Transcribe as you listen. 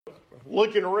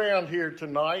Looking around here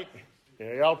tonight,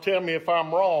 y'all tell me if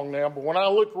I'm wrong now, but when I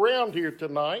look around here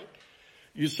tonight,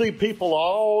 you see people of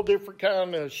all different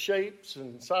kind of shapes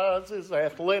and sizes,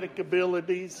 athletic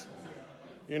abilities.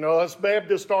 You know, us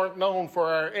Baptists aren't known for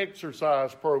our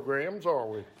exercise programs, are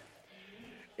we?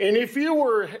 And if we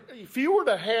were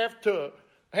to have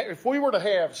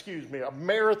a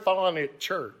marathon at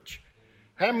church,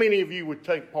 how many of you would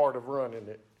take part of running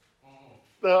it?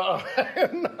 No,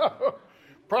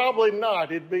 probably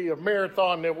not. It'd be a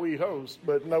marathon that we host,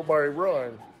 but nobody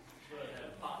run.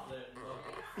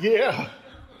 Yeah.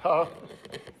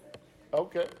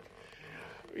 Okay.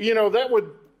 You know, that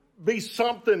would be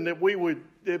something that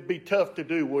it'd be tough to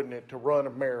do, wouldn't it, to run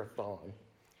a marathon?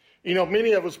 You know,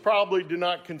 many of us probably do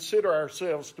not consider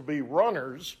ourselves to be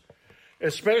runners,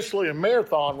 especially a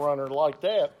marathon runner like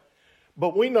that.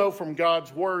 But we know from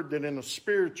God's word that in a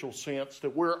spiritual sense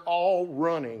that we're all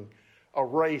running a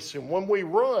race. And when we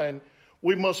run,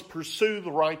 we must pursue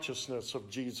the righteousness of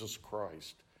Jesus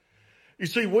Christ. You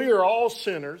see, we are all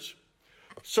sinners.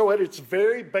 So at its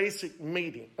very basic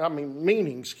meaning,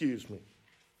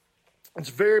 its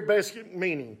very basic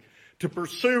meaning, to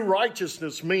pursue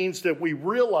righteousness means that we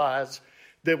realize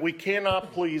that we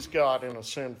cannot please God in a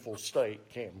sinful state,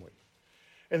 can we?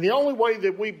 And the only way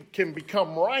that we can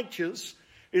become righteous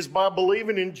is by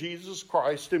believing in Jesus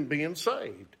Christ and being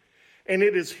saved. And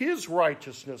it is His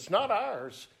righteousness, not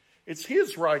ours. It's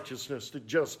His righteousness that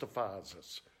justifies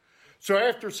us. So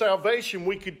after salvation,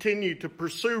 we continue to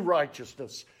pursue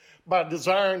righteousness by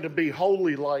desiring to be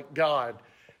holy like God.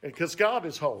 Because God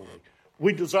is holy.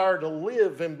 We desire to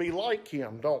live and be like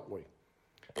Him, don't we?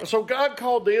 And so God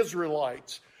called the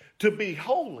Israelites to be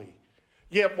holy.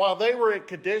 Yet while they were at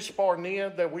Kadesh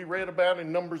Barnea that we read about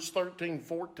in Numbers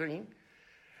 13:14,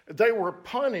 they were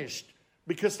punished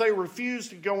because they refused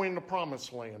to go in the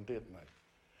promised land, didn't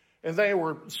they? And they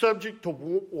were subject to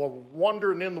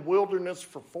wandering in the wilderness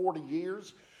for 40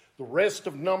 years. The rest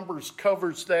of Numbers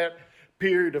covers that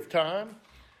period of time.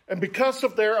 And because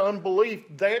of their unbelief,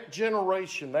 that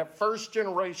generation, that first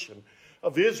generation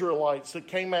of Israelites that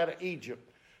came out of Egypt,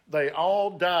 they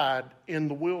all died in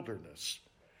the wilderness.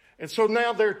 And so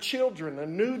now their children, a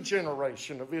new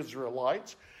generation of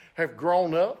Israelites, have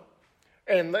grown up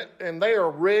and they are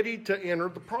ready to enter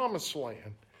the promised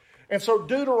land. And so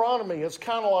Deuteronomy is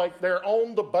kind of like they're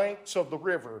on the banks of the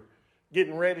river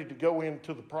getting ready to go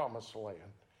into the promised land.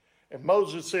 And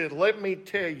Moses said, let me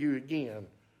tell you again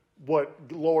what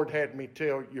the Lord had me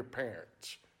tell your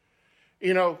parents.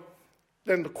 You know,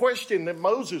 then the question that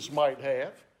Moses might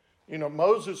have, you know,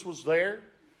 Moses was there.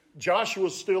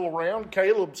 Joshua's still around.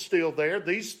 Caleb's still there.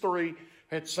 These three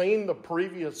had seen the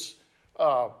previous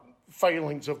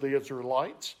failings of the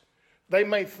Israelites. They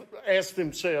may ask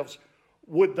themselves,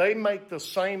 would they make the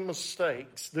same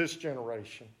mistakes, this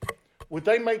generation? Would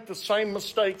they make the same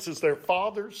mistakes as their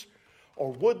fathers?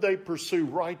 Or would they pursue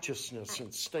righteousness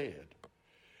instead?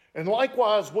 And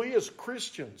likewise, we as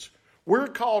Christians, we're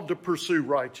called to pursue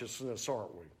righteousness,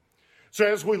 aren't we? So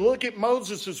as we look at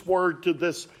Moses' word to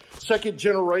this second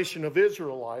generation of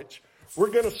Israelites,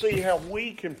 we're going to see how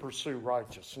we can pursue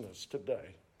righteousness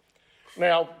today.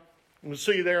 Now, you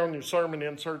see there on your sermon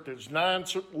insert, there's 9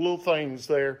 little things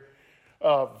there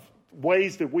of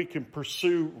ways that we can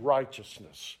pursue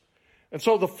righteousness. And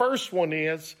so the first one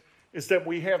is that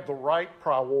we have the right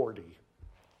priority.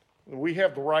 We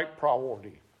have the right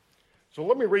priority. So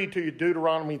let me read to you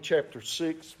Deuteronomy chapter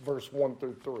 6, verse 1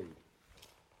 through 3.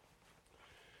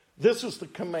 This is the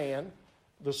command,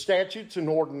 the statutes and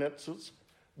ordinances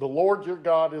the Lord your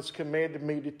God has commanded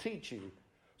me to teach you,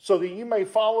 so that you may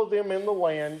follow them in the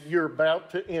land you're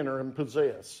about to enter and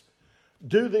possess.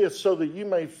 Do this so that you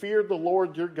may fear the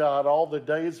Lord your God all the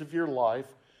days of your life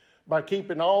by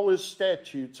keeping all His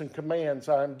statutes and commands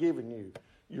I am giving you,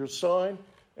 your son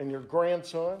and your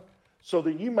grandson, so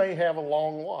that you may have a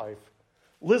long life.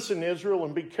 Listen, Israel,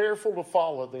 and be careful to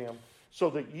follow them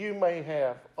so that you may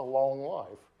have a long life.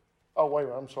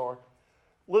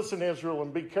 Listen, Israel,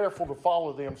 and be careful to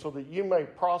follow them so that you may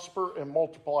prosper and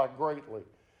multiply greatly.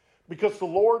 Because the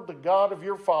Lord, the God of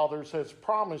your fathers, has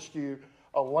promised you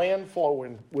a land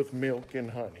flowing with milk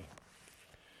and honey.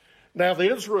 Now,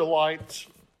 the Israelites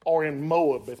are in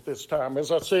Moab at this time.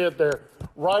 As I said, they're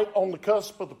right on the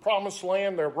cusp of the promised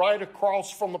land. They're right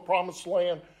across from the promised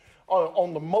land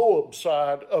on the Moab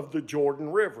side of the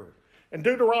Jordan River. And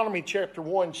Deuteronomy chapter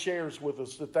 1 shares with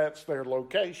us that that's their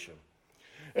location.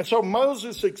 And so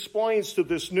Moses explains to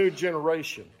this new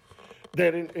generation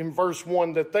that in verse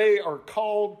 1 that they are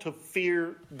called to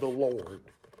fear the Lord.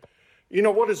 You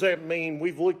know, what does that mean?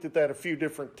 We've looked at that a few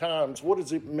different times. What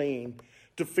does it mean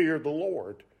to fear the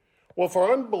Lord? Well,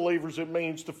 for unbelievers, it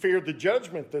means to fear the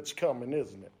judgment that's coming,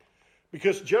 isn't it?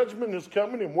 Because judgment is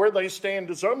coming, and where they stand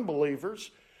as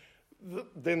unbelievers,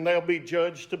 then they'll be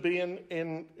judged to be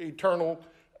in eternal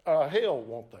hell,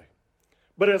 won't they?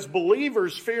 But as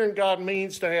believers, fearing God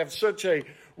means to have such a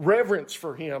reverence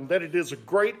for him that it is a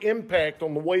great impact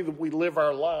on the way that we live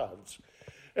our lives.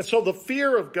 And so the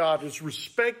fear of God is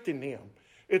respecting him.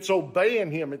 It's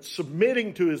obeying him. It's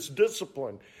submitting to his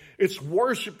discipline. It's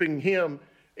worshiping him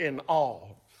in awe.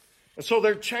 And so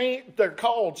they're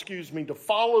called, to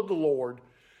follow the Lord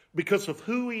because of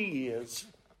who he is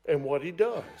and what he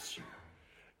does.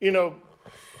 You know,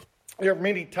 there are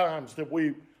many times that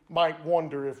we might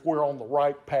wonder if we're on the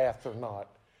right path or not.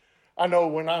 I know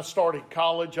when I started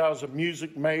college, I was a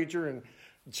music major, and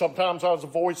sometimes I was a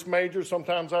voice major,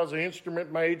 sometimes I was an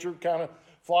instrument major, kind of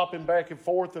flopping back and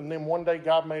forth, and then one day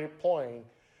God made it plain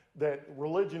that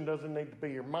religion doesn't need to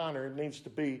be your minor, it needs to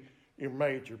be your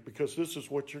major, because this is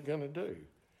what you're going to do.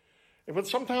 But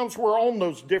sometimes we're on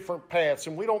those different paths,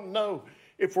 and we don't know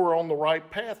if we're on the right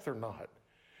path or not.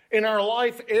 In our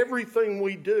life, everything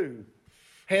we do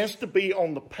has to be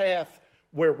on the path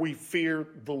where we fear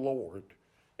the Lord.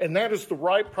 And that is the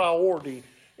right priority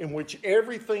in which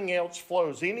everything else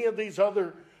flows. Any of these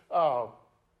other,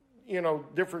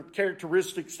 different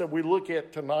characteristics that we look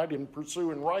at tonight in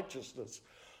pursuing righteousness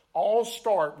all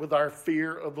start with our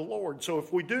fear of the Lord. So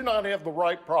if we do not have the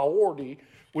right priority,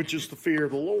 which is the fear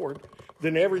of the Lord,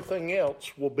 then everything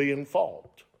else will be in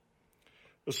fault.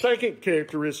 The second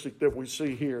characteristic that we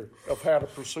see here of how to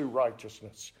pursue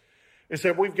righteousness is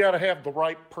that we've got to have the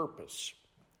right purpose.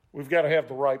 We've got to have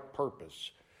the right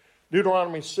purpose.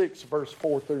 Deuteronomy 6, verse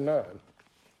 4 through 9.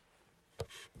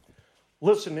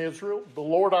 Listen, Israel, the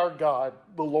Lord our God,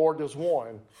 the Lord is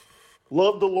one.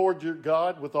 Love the Lord your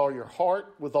God with all your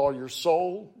heart, with all your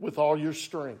soul, with all your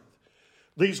strength.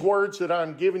 These words that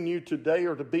I'm giving you today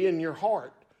are to be in your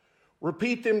heart.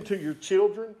 Repeat them to your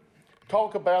children.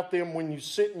 Talk about them when you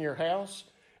sit in your house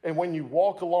and when you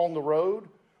walk along the road,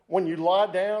 when you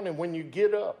lie down and when you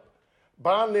get up.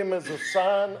 Bind them as a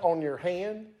sign on your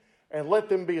hand and let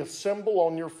them be a symbol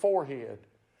on your forehead.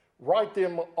 Write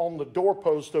them on the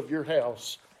doorpost of your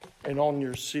house and on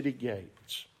your city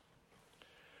gates.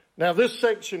 Now, this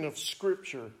section of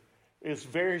Scripture is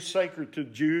very sacred to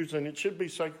Jews, and it should be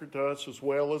sacred to us as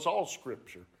well as all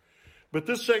Scripture. But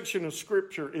this section of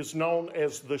Scripture is known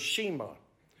as the Shema,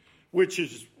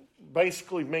 which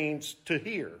basically means to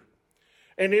hear.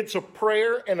 And it's a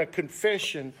prayer and a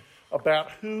confession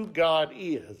about who God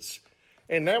is.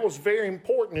 And that was very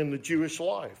important in the Jewish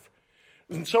life.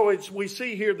 And so we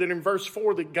see here that in verse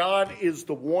 4 that God is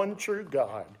the one true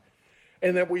God.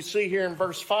 And that we see here in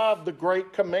verse 5 the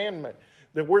great commandment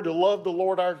that we're to love the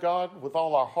Lord our God with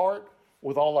all our heart,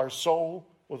 with all our soul,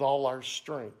 with all our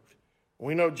strength.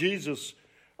 We know Jesus,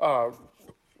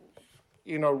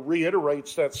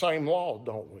 reiterates that same law,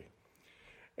 don't we?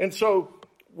 And so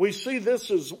we see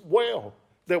this as well,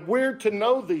 that we're to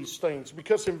know these things,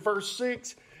 because in verse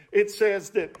 6 it says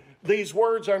that these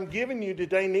words I'm giving you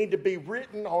today need to be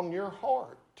written on your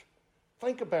heart.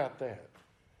 Think about that.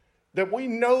 That we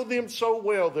know them so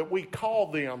well that we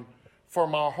call them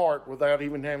from our heart without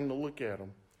even having to look at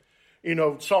them. You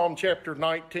know, Psalm chapter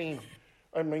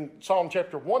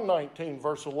 119,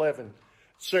 verse 11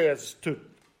 says to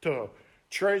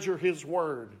treasure his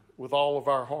word with all of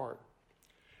our heart.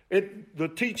 The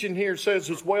teaching here says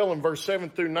as well in verse 7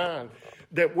 through 9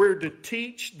 that we're to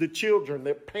teach the children,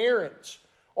 that parents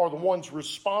are the ones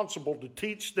responsible to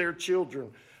teach their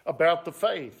children about the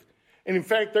faith. And in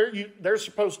fact, they're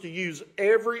supposed to use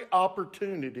every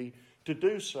opportunity to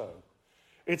do so.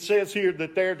 It says here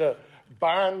that they're to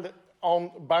bind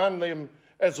them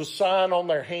as a sign on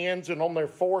their hands and on their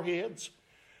foreheads.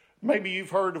 Maybe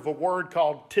you've heard of a word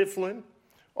called tiflin,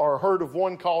 or heard of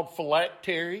one called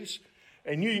phylacteries.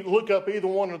 And you look up either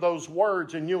one of those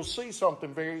words and you'll see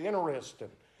something very interesting.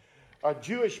 A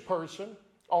Jewish person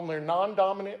on their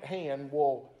non-dominant hand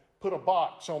will put a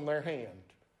box on their hand.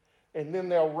 And then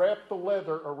they'll wrap the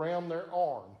leather around their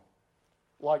arm,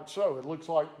 like so. It looks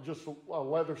like just a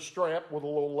leather strap with a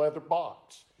little leather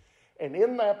box. And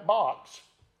in that box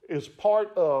is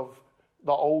part of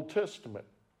the Old Testament.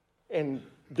 And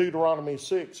Deuteronomy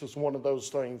 6 is one of those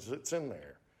things that's in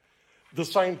there. At the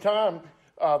same time,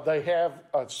 they have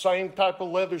a same type of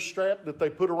leather strap that they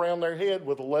put around their head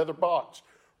with a leather box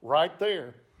right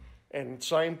there. And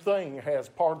same thing, has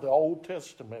part of the Old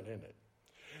Testament in it.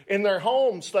 In their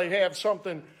homes, they have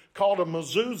something called a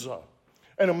mezuzah.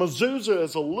 And a mezuzah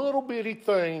is a little bitty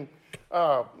thing,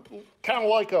 kind of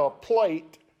like a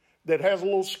plate that has a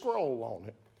little scroll on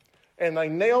it. And they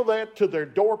nail that to their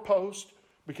doorpost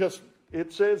because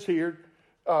it says here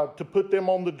to put them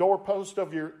on the doorpost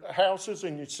of your houses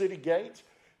and your city gates.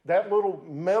 That little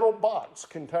metal box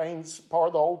contains part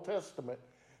of the Old Testament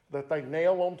that they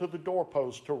nail onto the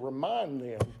doorpost to remind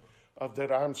them of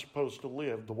that I'm supposed to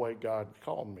live the way God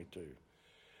called me to.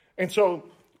 And so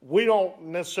we don't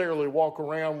necessarily walk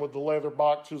around with the leather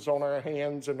boxes on our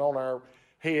hands and on our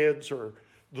heads or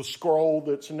the scroll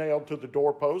that's nailed to the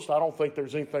doorpost. I don't think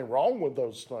there's anything wrong with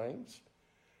those things.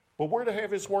 But we're to have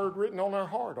his word written on our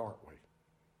heart, aren't we?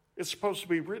 It's supposed to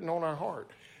be written on our heart.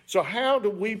 So how do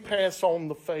we pass on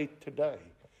the faith today?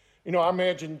 You know, I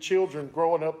imagine children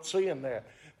growing up seeing that.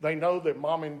 They know that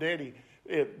mom and daddy,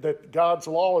 that God's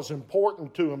law is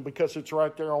important to them because it's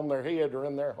right there on their head or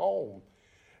in their home.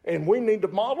 And we need to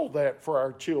model that for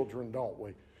our children, don't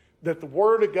we? That the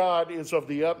Word of God is of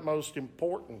the utmost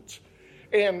importance.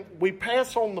 And we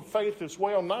pass on the faith as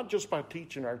well, not just by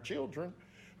teaching our children,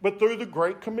 but through the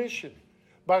Great Commission,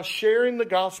 by sharing the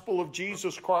gospel of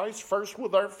Jesus Christ, first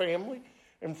with our family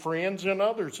and friends and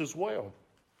others as well.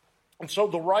 And so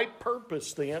the right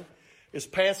purpose then is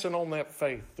passing on that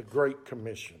faith, the Great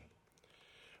Commission.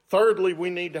 Thirdly, we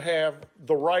need to have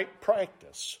the right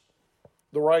practice.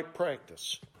 The right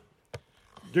practice.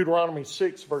 Deuteronomy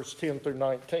 6, verse 10 through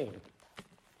 19.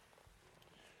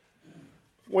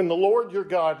 When the Lord your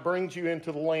God brings you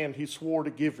into the land he swore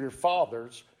to give your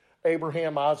fathers,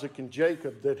 Abraham, Isaac, and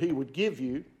Jacob, that he would give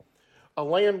you, a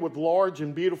land with large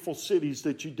and beautiful cities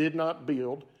that you did not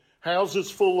build, houses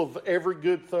full of every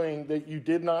good thing that you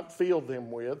did not fill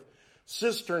them with,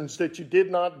 cisterns that you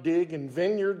did not dig, and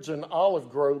vineyards and olive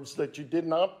groves that you did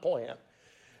not plant.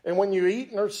 And when you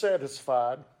eat and are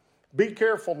satisfied, be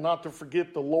careful not to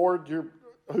forget the Lord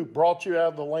who brought you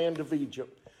out of the land of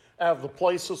Egypt, out of the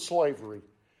place of slavery.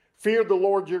 Fear the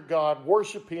Lord your God,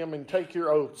 worship him, and take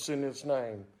your oaths in his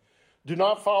name. Do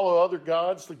not follow other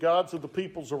gods, the gods of the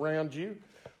peoples around you,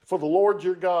 for the Lord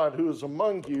your God who is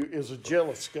among you is a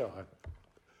jealous God.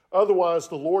 Otherwise,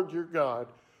 the Lord your God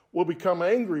will become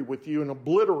angry with you and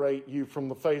obliterate you from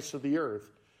the face of the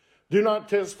earth. Do not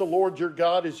test the Lord your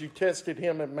God as you tested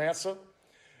him at Massah.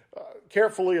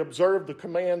 Carefully observe the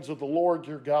commands of the Lord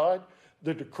your God,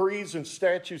 the decrees and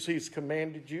statutes he's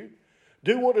commanded you.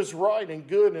 Do what is right and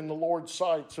good in the Lord's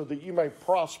sight so that you may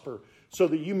prosper, so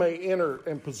that you may enter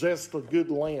and possess the good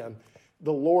land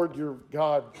the Lord your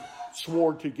God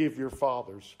swore to give your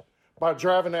fathers, by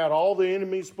driving out all the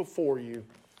enemies before you,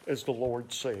 as the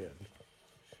Lord said.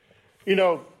 You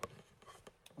know,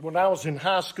 when I was in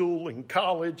high school and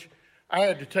college, I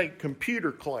had to take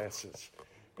computer classes.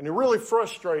 And it really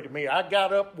frustrated me. I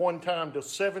got up one time to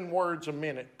 7 words a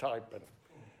minute typing,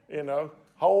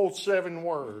 whole 7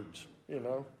 words,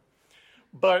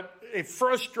 But it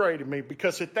frustrated me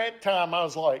because at that time I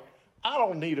was like, I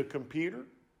don't need a computer.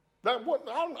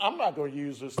 I'm not going to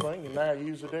use this thing, and now I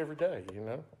use it every day,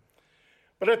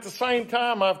 But at the same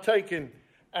time, I've taken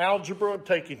algebra,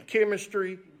 taken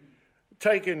chemistry,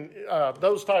 taken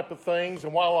those type of things.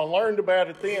 And while I learned about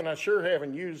it then, I sure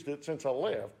haven't used it since I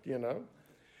left,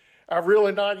 I've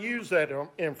really not used that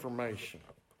information.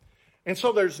 And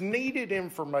so there's needed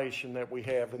information that we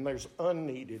have, and there's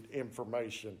unneeded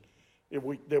information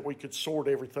that we could sort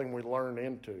everything we learn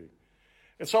into.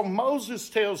 And so Moses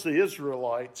tells the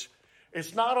Israelites,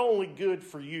 it's not only good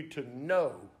for you to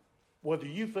know whether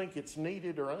you think it's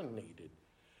needed or unneeded.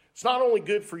 It's not only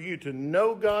good for you to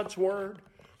know God's word,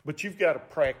 but you've got to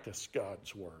practice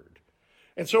God's word.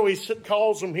 And so he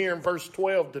calls them here in verse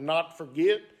 12 to not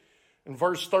forget. In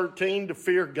verse 13, to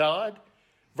fear God.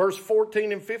 Verse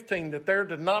 14 and 15, that they're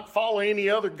to not follow any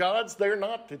other gods. They're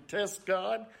not to test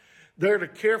God. They're to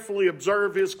carefully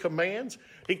observe his commands.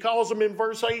 He calls them in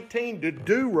verse 18 to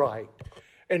do right.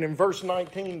 And in verse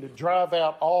 19 to drive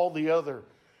out all the other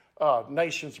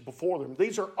nations before them.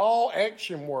 These are all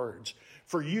action words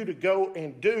for you to go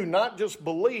and do, not just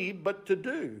believe, but to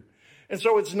do. And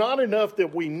so it's not enough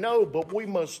that we know, but we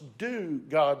must do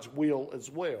God's will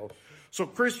as well. So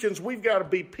Christians, we've got to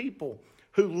be people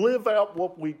who live out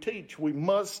what we teach. We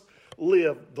must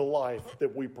live the life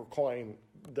that we proclaim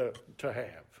to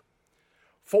have.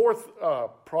 Fourth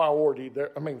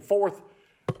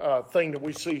thing that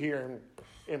we see here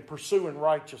in pursuing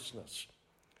righteousness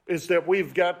is that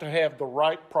we've got to have the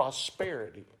right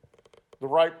prosperity. The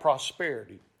right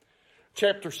prosperity.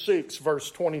 Chapter 6,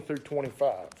 verse 20 through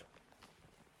 25.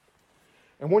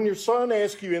 And when your son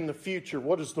asks you in the future,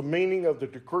 what is the meaning of the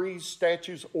decrees,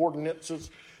 statutes, ordinances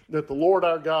that the Lord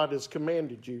our God has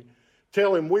commanded you,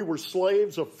 tell him we were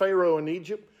slaves of Pharaoh in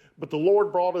Egypt, but the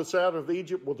Lord brought us out of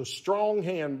Egypt with a strong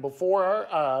hand before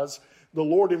our eyes. The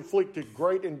Lord inflicted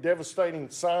great and devastating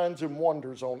signs and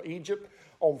wonders on Egypt,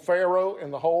 on Pharaoh,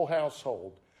 and the whole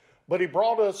household. but he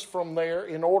brought us from there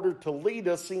in order to lead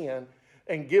us in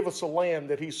and give us a land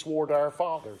that he swore to our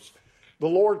fathers. The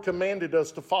Lord commanded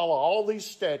us to follow all these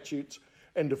statutes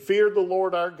and to fear the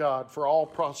Lord our God for all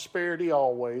prosperity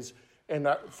always and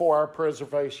for our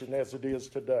preservation as it is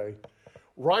today.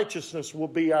 Righteousness will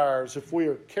be ours if we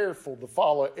are careful to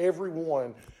follow every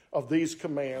one of these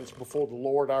commands before the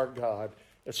Lord our God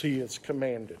as he has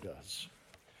commanded us.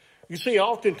 You see,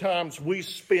 oftentimes we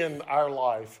spend our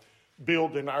life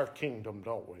building our kingdom,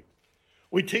 don't we?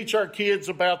 We teach our kids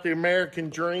about the American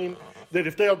dream, that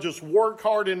if they'll just work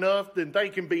hard enough, then they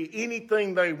can be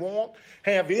anything they want,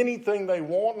 have anything they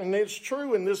want. And it's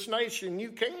true in this nation,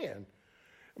 you can.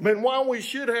 I mean, while we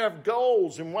should have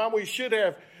goals and while we should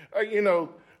have,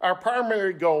 our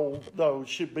primary goal, though,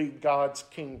 should be God's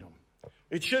kingdom.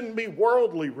 It shouldn't be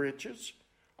worldly riches.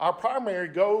 Our primary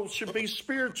goal should be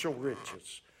spiritual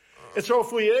riches. And so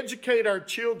if we educate our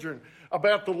children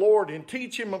about the Lord and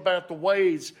teach them about the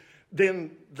ways,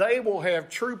 then they will have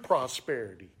true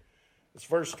prosperity. As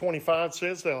verse 25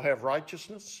 says, they'll have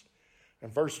righteousness.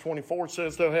 And verse 24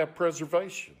 says they'll have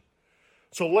preservation.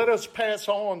 So let us pass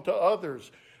on to others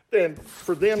and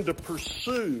for them to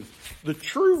pursue the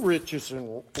true riches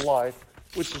in life,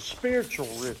 which is spiritual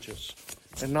riches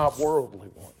and not worldly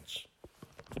ones.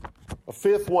 A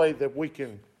fifth way that we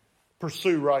can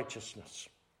pursue righteousness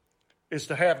is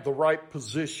to have the right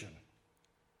position.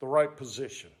 The right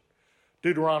position.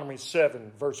 Deuteronomy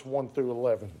 7, verse 1 through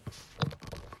 11.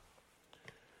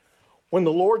 When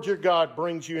the Lord your God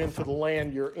brings you into the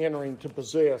land you're entering to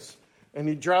possess, and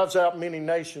he drives out many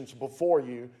nations before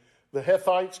you, the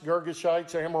Hethites,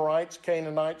 Girgashites, Amorites,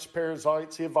 Canaanites,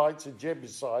 Perizzites, Hivites, and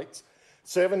Jebusites,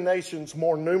 7 nations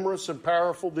more numerous and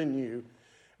powerful than you.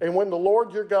 And when the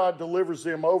Lord your God delivers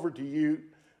them over to you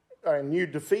and you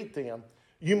defeat them,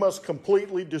 you must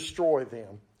completely destroy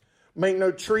them. Make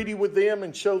no treaty with them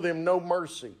and show them no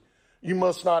mercy. You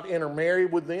must not intermarry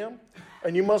with them,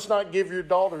 and you must not give your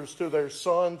daughters to their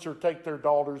sons or take their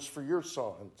daughters for your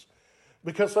sons,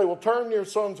 because they will turn your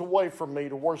sons away from me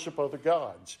to worship other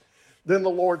gods. Then the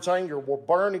Lord's anger will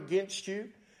burn against you,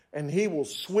 and he will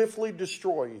swiftly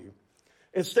destroy you.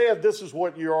 Instead, this is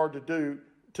what you are to do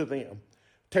to them.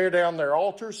 Tear down their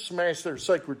altars, smash their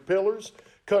sacred pillars,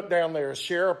 cut down their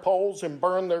Asherah poles, and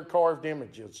burn their carved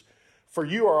images. For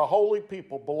you are a holy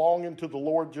people belonging to the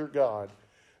Lord your God.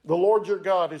 The Lord your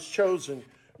God has chosen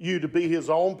you to be his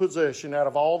own possession out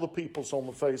of all the peoples on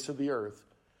the face of the earth.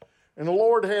 And the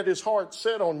Lord had his heart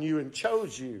set on you and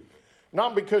chose you,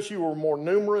 not because you were more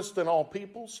numerous than all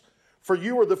peoples, for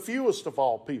you were the fewest of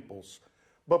all peoples,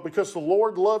 but because the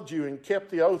Lord loved you and kept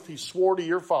the oath he swore to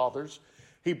your fathers.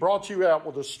 He brought you out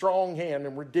with a strong hand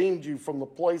and redeemed you from the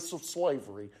place of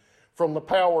slavery, from the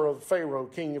power of Pharaoh,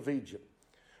 king of Egypt.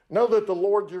 Know that the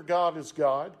Lord your God is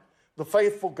God, the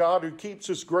faithful God who keeps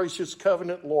his gracious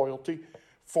covenant loyalty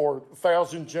for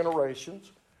 1,000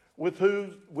 generations with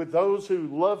those who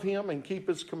love him and keep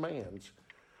his commands.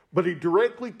 But he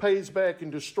directly pays back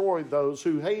and destroys those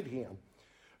who hate him.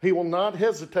 He will not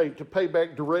hesitate to pay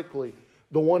back directly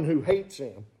the one who hates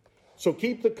him. So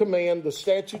keep the command, the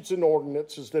statutes and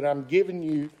ordinances that I'm giving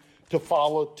you to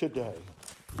follow today.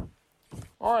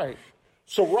 All right.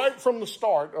 So right from the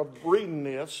start of reading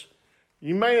this,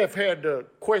 you may have had a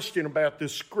question about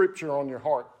this scripture on your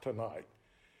heart tonight.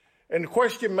 And the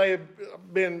question may have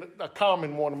been a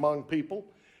common one among people,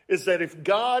 is that if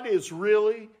God is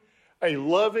really a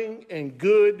loving and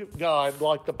good God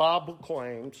like the Bible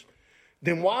claims,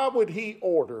 then why would he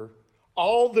order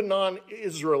all the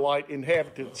non-Israelite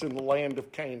inhabitants in the land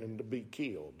of Canaan to be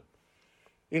killed?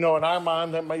 In our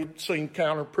mind, that may seem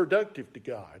counterproductive to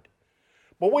God.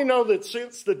 But we know that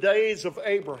since the days of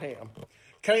Abraham,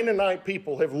 Canaanite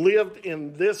people have lived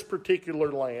in this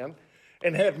particular land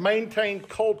and have maintained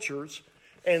cultures,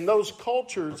 and those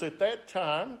cultures at that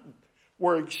time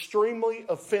were extremely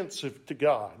offensive to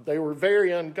God. They were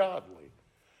very ungodly.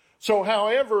 So,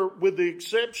 however, with the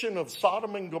exception of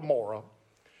Sodom and Gomorrah,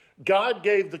 God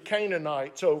gave the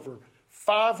Canaanites over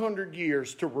 500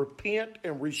 years to repent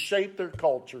and reshape their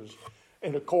cultures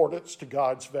in accordance to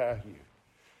God's value.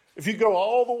 If you go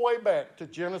all the way back to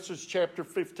Genesis chapter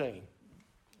 15,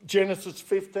 Genesis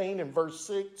 15 and verse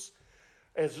 6,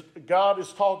 as God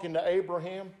is talking to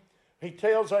Abraham, he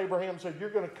tells Abraham, said, you're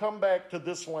going to come back to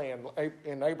this land.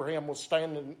 And Abraham was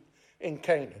standing in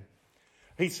Canaan.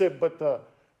 He said, but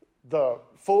the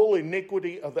full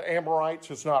iniquity of the Amorites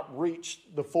has not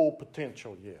reached the full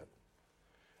potential yet.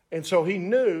 And so he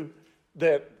knew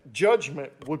that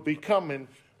judgment would be coming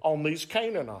on these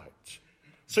Canaanites.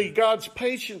 See, God's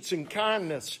patience and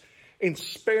kindness in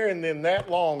sparing them that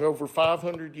long, over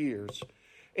 500 years,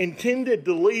 intended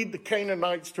to lead the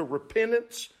Canaanites to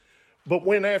repentance, but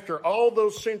when after all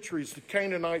those centuries the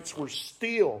Canaanites were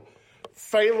still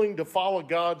failing to follow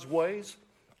God's ways,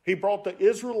 he brought the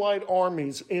Israelite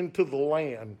armies into the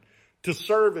land to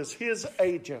serve as his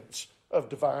agents of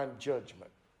divine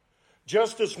judgment.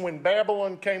 Just as when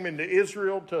Babylon came into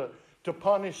Israel to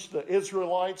punish the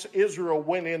Israelites, Israel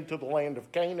went into the land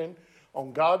of Canaan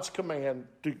on God's command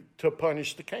to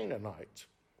punish the Canaanites.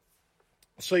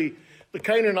 See, the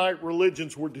Canaanite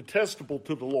religions were detestable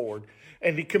to the Lord,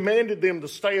 and he commanded them to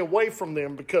stay away from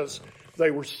them because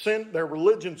their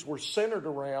religions were centered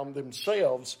around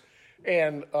themselves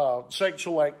and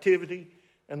sexual activity,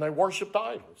 and they worshiped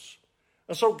idols.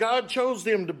 And so God chose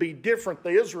them to be different, the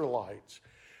Israelites.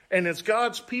 And as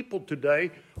God's people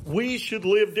today, we should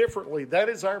live differently. That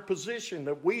is our position,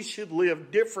 that we should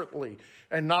live differently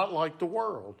and not like the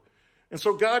world. And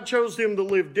so God chose them to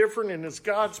live different, and as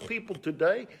God's people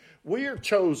today, we are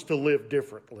chose to live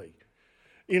differently.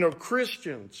 You know,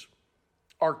 Christians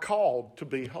are called to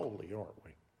be holy, aren't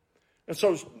we? And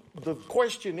so the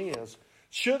question is,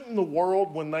 shouldn't the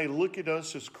world, when they look at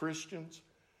us as Christians,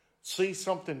 see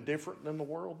something different than the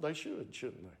world? They should,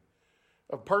 shouldn't they?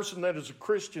 A person that is a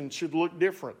Christian should look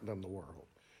different than the world.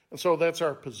 And so that's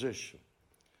our position.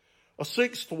 A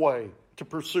sixth way to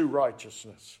pursue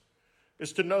righteousness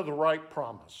is to know the right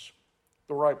promise.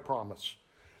 The right promise.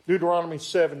 Deuteronomy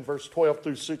 7, verse 12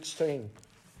 through 16.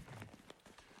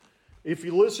 If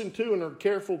you listen to and are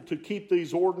careful to keep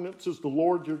these ordinances, the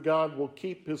Lord your God will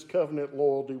keep his covenant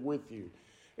loyalty with you,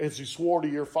 as he swore to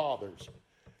your fathers.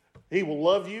 He will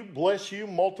love you, bless you,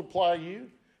 multiply you.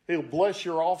 He'll bless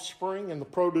your offspring and the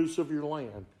produce of your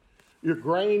land, your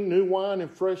grain, new wine, and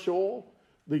fresh oil,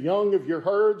 the young of your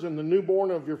herds and the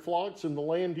newborn of your flocks in the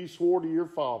land he swore to your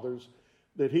fathers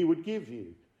that he would give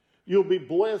you. You'll be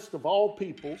blessed of all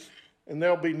peoples, and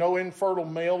there'll be no infertile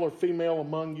male or female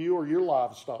among you or your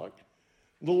livestock.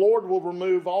 The Lord will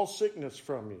remove all sickness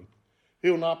from you.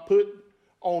 He'll not put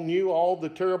on you all the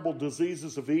terrible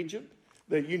diseases of Egypt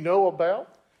that you know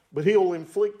about, but he will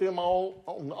inflict them all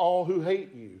on all who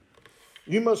hate you.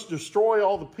 You must destroy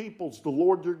all the peoples the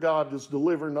Lord your God is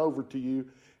delivering over to you,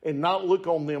 and not look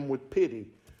on them with pity.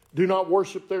 Do not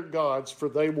worship their gods, for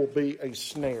they will be a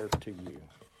snare to you.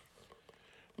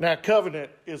 Now,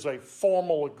 covenant is a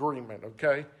formal agreement,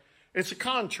 okay? It's a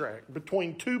contract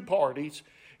between two parties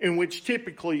in which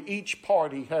typically each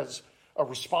party has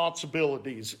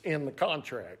responsibilities in the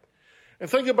contract. And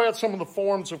think about some of the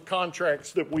forms of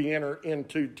contracts that we enter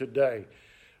into today.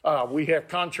 We have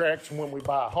contracts when we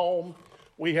buy a home.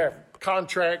 We have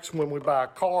contracts when we buy a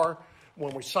car.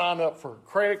 When we sign up for a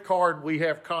credit card, we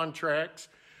have contracts.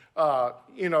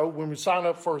 When we sign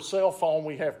up for a cell phone,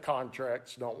 we have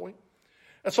contracts, don't we?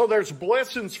 And so there's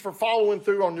blessings for following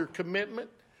through on your commitment,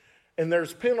 and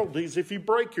there's penalties if you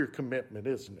break your commitment,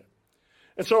 isn't it?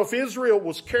 And so if Israel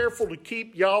was careful to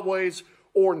keep Yahweh's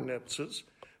ordinances,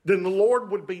 then the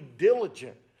Lord would be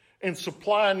diligent in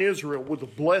supplying Israel with the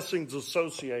blessings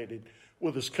associated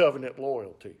with his covenant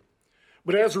loyalty.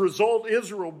 But as a result,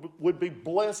 Israel would be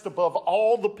blessed above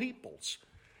all the peoples.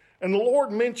 And the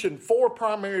Lord mentioned 4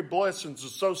 primary blessings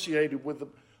associated with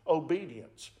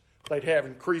obedience. They'd have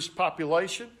increased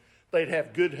population, they'd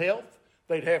have good health,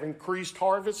 they'd have increased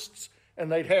harvests, and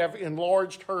they'd have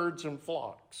enlarged herds and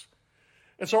flocks.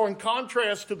 And so in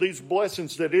contrast to these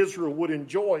blessings that Israel would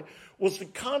enjoy was the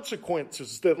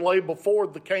consequences that lay before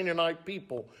the Canaanite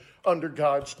people under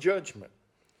God's judgment.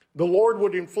 The Lord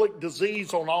would inflict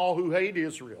disease on all who hate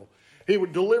Israel. He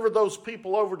would deliver those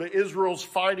people over to Israel's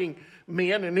fighting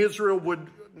men, and Israel would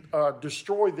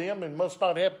destroy them and must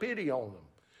not have pity on them.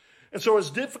 And so as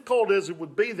difficult as it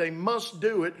would be, they must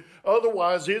do it.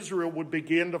 Otherwise, Israel would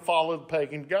begin to follow the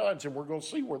pagan gods, and we're going to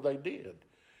see where they did.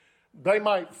 They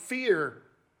might fear,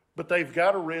 but they've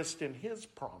got to rest in his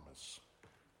promise.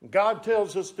 God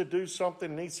tells us to do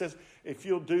something, and he says, if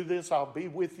you'll do this, I'll be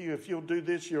with you. If you'll do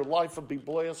this, your life will be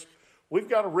blessed. We've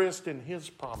got to rest in his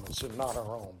promise and not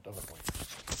our own, don't we?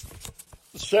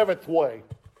 The 7th way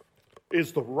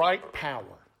is the right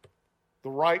power. The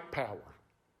right power.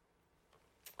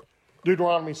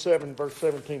 Deuteronomy 7, verse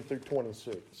 17 through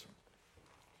 26.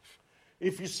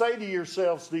 If you say to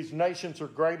yourselves, these nations are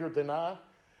greater than I,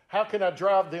 how can I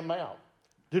drive them out?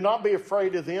 Do not be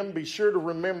afraid of them. Be sure to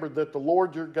remember that the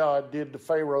Lord your God did to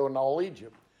Pharaoh and all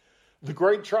Egypt. The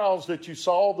great trials that you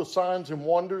saw, the signs and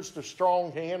wonders, the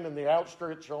strong hand and the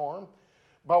outstretched arm,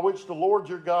 by which the Lord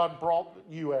your God brought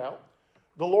you out,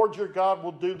 the Lord your God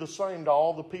will do the same to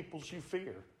all the peoples you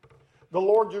fear. The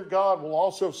Lord your God will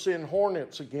also send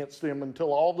hornets against them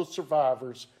until all the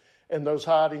survivors and those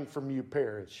hiding from you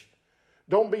perish.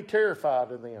 Don't be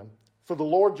terrified of them. For the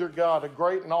Lord your God, a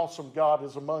great and awesome God,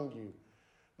 is among you.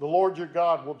 The Lord your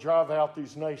God will drive out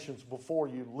these nations before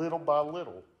you little by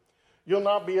little. You'll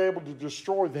not be able to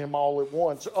destroy them all at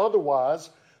once. Otherwise,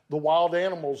 the wild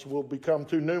animals will become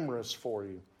too numerous for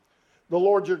you. The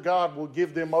Lord your God will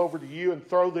give them over to you and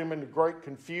throw them into great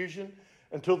confusion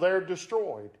until they're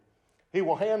destroyed. He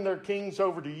will hand their kings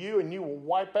over to you, and you will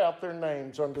wipe out their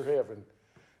names under heaven.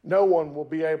 No one will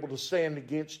be able to stand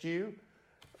against you.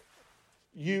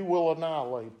 You will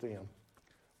annihilate them.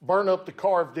 Burn up the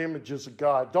carved images of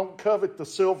God. Don't covet the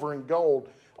silver and gold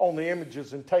on the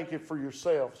images and take it for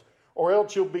yourselves, or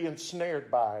else you'll be ensnared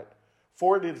by it.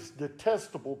 For it is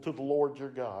detestable to the Lord your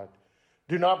God.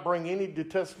 Do not bring any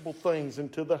detestable things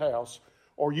into the house,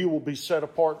 or you will be set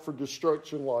apart for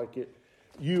destruction like it.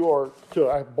 You are to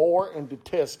abhor and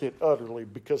detest it utterly,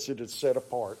 because it is set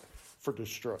apart for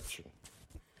destruction.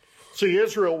 See,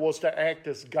 Israel was to act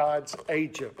as God's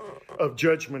agent of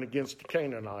judgment against the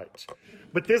Canaanites.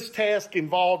 But this task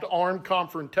involved armed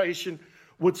confrontation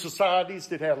with societies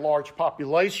that had large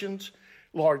populations,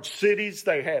 large cities.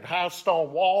 They had high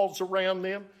stone walls around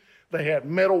them. They had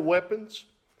metal weapons.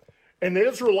 And the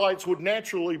Israelites would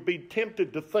naturally be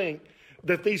tempted to think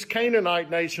that these Canaanite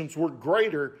nations were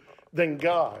greater than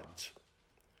God's.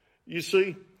 You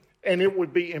see, and it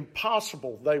would be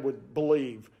impossible, they would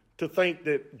believe, to think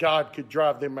that God could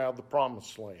drive them out of the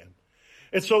promised land.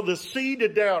 And so the seed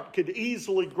of doubt could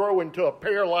easily grow into a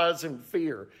paralyzing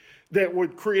fear that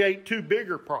would create two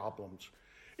bigger problems.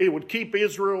 It would keep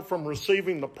Israel from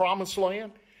receiving the promised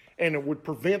land, and it would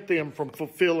prevent them from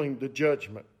fulfilling the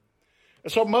judgment.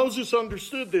 And so Moses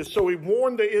understood this, so he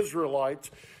warned the Israelites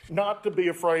not to be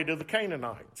afraid of the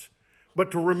Canaanites,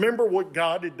 but to remember what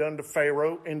God had done to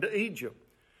Pharaoh and to Egypt.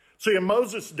 See, in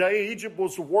Moses' day, Egypt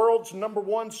was the world's number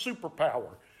one superpower.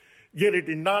 Yet it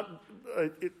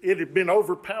had been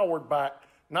overpowered by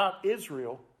not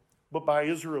Israel, but by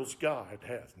Israel's God,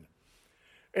 hasn't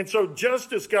it? And so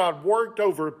just as God worked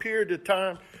over a period of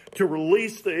time to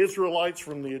release the Israelites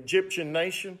from the Egyptian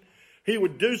nation, he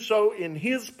would do so in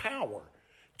his power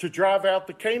to drive out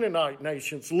the Canaanite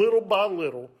nations little by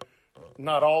little,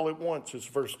 not all at once, as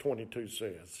verse 22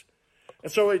 says.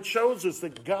 And so it shows us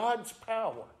that God's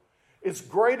power is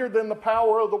greater than the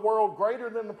power of the world, greater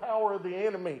than the power of the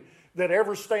enemy that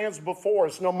ever stands before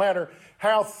us, no matter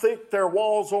how thick their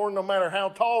walls are, no matter how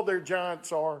tall their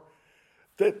giants are,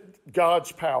 that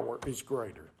God's power is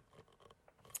greater.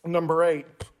 Number 8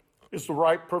 is the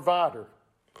right provider.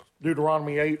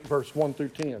 Deuteronomy 8, verse 1 through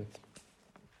 10.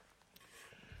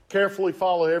 Carefully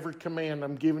follow every command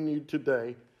I'm giving you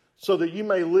today, so that you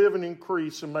may live and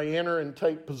increase and may enter and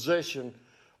take possession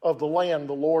of the land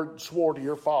the Lord swore to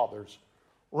your fathers.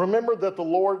 Remember that the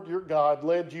Lord your God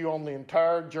led you on the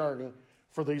entire journey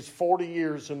for these 40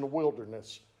 years in the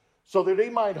wilderness, so that he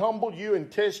might humble you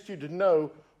and test you to know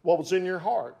what was in your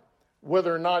heart,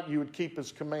 whether or not you would keep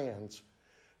his commands.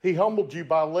 He humbled you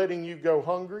by letting you go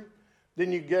hungry.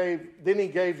 Then he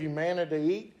gave you manna to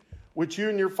eat, which you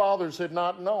and your fathers had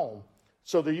not known,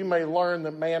 so that you may learn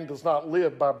that man does not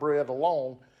live by bread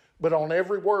alone, but on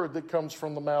every word that comes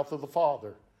from the mouth of the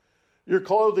Father. Your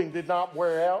clothing did not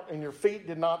wear out, and your feet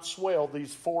did not swell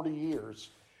these 40 years.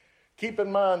 Keep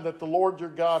in mind that the Lord your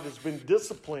God has been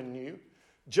disciplining you,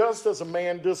 just as a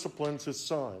man disciplines his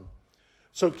son.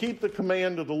 So keep the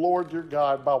command of the Lord your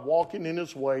God by walking in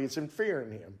his ways and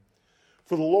fearing him.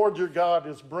 For the Lord your God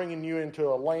is bringing you into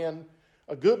a land,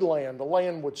 a good land, a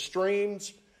land with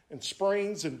streams and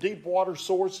springs and deep water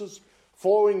sources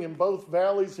flowing in both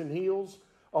valleys and hills,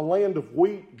 a land of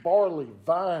wheat, barley,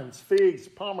 vines, figs,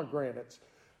 pomegranates,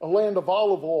 a land of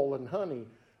olive oil and honey,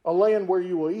 a land where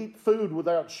you will eat food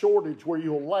without shortage, where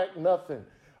you will lack nothing,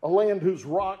 a land whose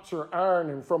rocks are iron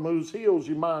and from whose hills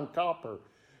you mine copper.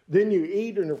 Then you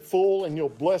eat and are full, and you'll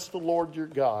bless the Lord your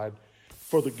God,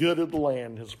 for the good of the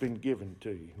land has been given to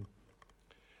you.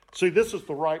 See, this is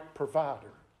the right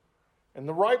provider. And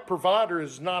the right provider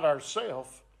is not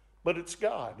ourself, but it's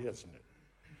God, isn't it?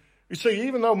 You see,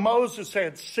 even though Moses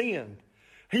had sinned,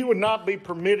 he would not be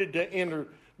permitted to enter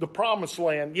the promised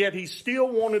land, yet he still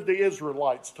wanted the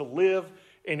Israelites to live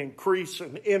and increase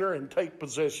and enter and take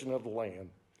possession of the land.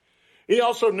 He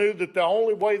also knew that the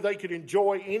only way they could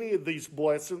enjoy any of these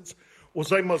blessings was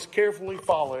they must carefully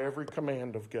follow every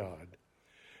command of God.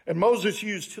 And Moses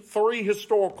used 3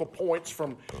 historical points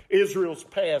from Israel's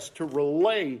past to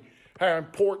relay how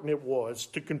important it was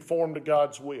to conform to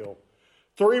God's will.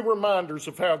 3 reminders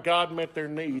of how God met their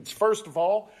needs. First of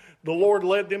all, the Lord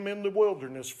led them in the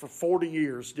wilderness for 40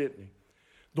 years, didn't he?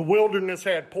 The wilderness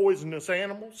had poisonous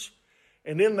animals,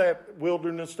 and in that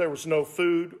wilderness there was no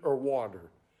food or water.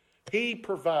 He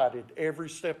provided every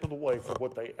step of the way for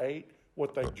what they ate,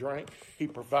 what they drank. He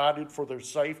provided for their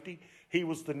safety. He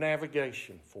was the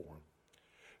navigation for them.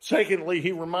 Secondly,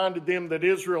 he reminded them that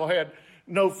Israel had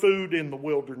no food in the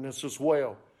wilderness as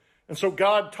well. And so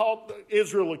God taught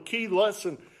Israel a key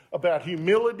lesson about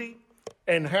humility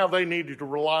and how they needed to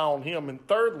rely on him. And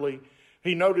thirdly,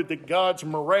 he noted that God's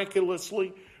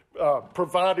miraculously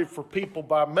provided for people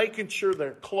by making sure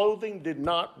their clothing did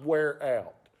not wear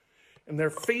out and their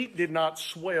feet did not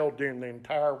swell during the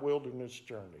entire wilderness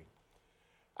journey.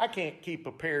 I can't keep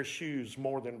a pair of shoes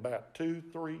more than about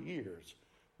 2-3 years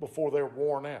before they're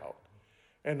worn out.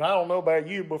 And I don't know about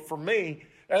you, but for me,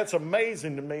 that's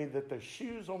amazing to me that the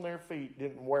shoes on their feet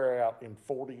didn't wear out in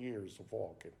 40 years of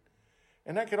walking.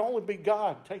 And that could only be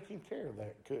God taking care of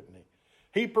that, couldn't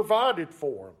he? He provided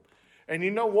for them. And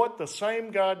you know what? The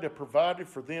same God that provided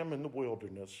for them in the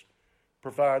wilderness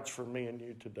provides for me and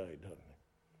you today, doesn't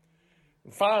he?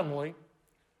 And finally,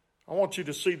 I want you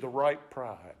to see the right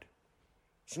pride.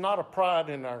 It's not a pride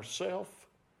in ourselves,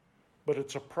 but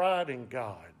it's a pride in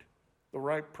God. The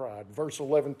right pride. Verse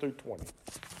 11 through 20.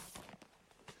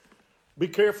 Be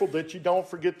careful that you don't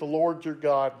forget the Lord your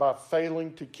God by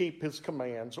failing to keep his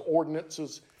commands,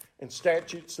 ordinances, and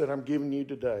statutes that I'm giving you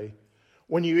today.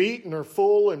 When you eat and are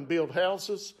full and build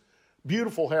houses,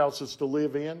 beautiful houses to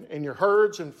live in, and your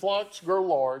herds and flocks grow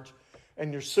large,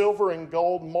 and your silver and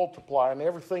gold multiply, and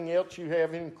everything else you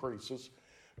have increases,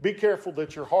 be careful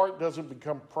that your heart doesn't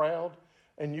become proud,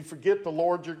 and you forget the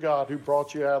Lord your God who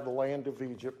brought you out of the land of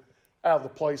Egypt, out of the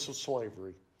place of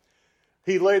slavery.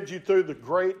 He led you through the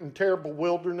great and terrible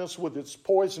wilderness with its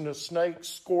poisonous snakes,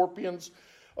 scorpions,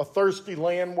 a thirsty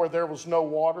land where there was no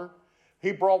water.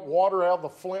 He brought water out of the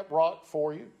flint rock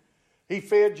for you. He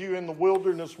fed you in the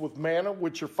wilderness with manna,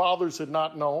 which your fathers had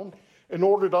not known, in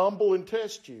order to humble and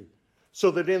test you,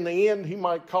 so that in the end he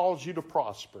might cause you to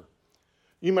prosper.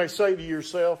 You may say to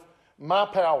yourself, my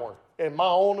power and my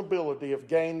own ability have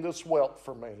gained this wealth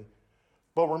for me.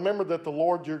 But remember that the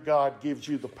Lord your God gives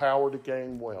you the power to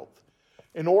gain wealth.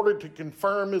 In order to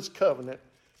confirm his covenant,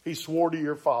 he swore to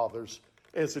your fathers,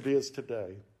 as it is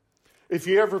today. If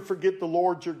you ever forget the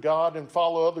Lord your God and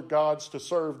follow other gods to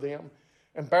serve them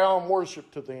and bow and worship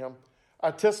to them,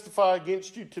 I testify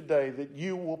against you today that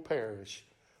you will perish.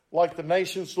 Like the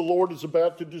nations the Lord is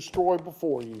about to destroy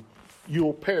before you, you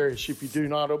will perish if you do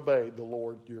not obey the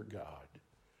Lord your God.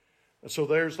 And so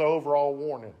there's the overall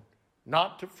warning.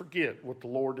 Not to forget what the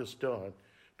Lord has done.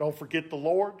 Don't forget the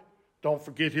Lord. Don't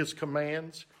forget his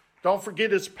commands. Don't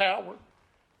forget his power.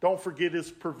 Don't forget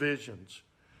his provisions.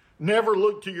 Never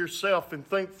look to yourself and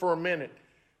think for a minute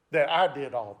that I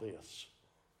did all this.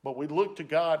 But we look to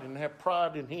God and have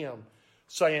pride in him,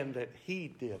 saying that he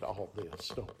did all this,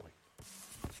 don't we?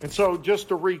 And so just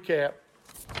to recap,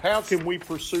 how can we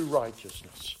pursue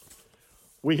righteousness?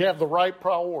 We have the right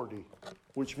priority,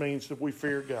 which means that we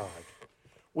fear God.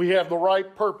 We have the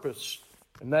right purpose,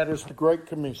 and that is the Great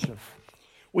Commission.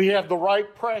 We have the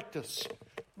right practice,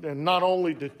 and not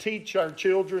only to teach our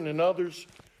children and others,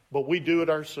 but we do it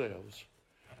ourselves.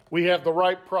 We have the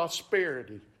right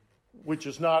prosperity, which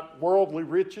is not worldly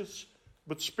riches,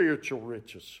 but spiritual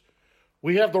riches.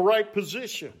 We have the right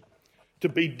position to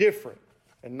be different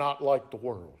and not like the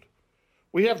world.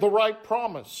 We have the right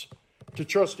promise to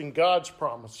trust in God's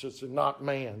promises and not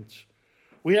man's.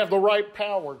 We have the right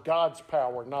power, God's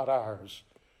power, not ours.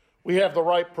 We have the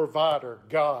right provider,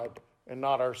 God, and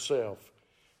not ourselves.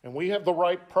 And we have the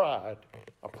right pride,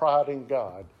 a pride in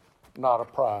God, not a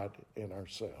pride in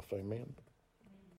ourselves. Amen.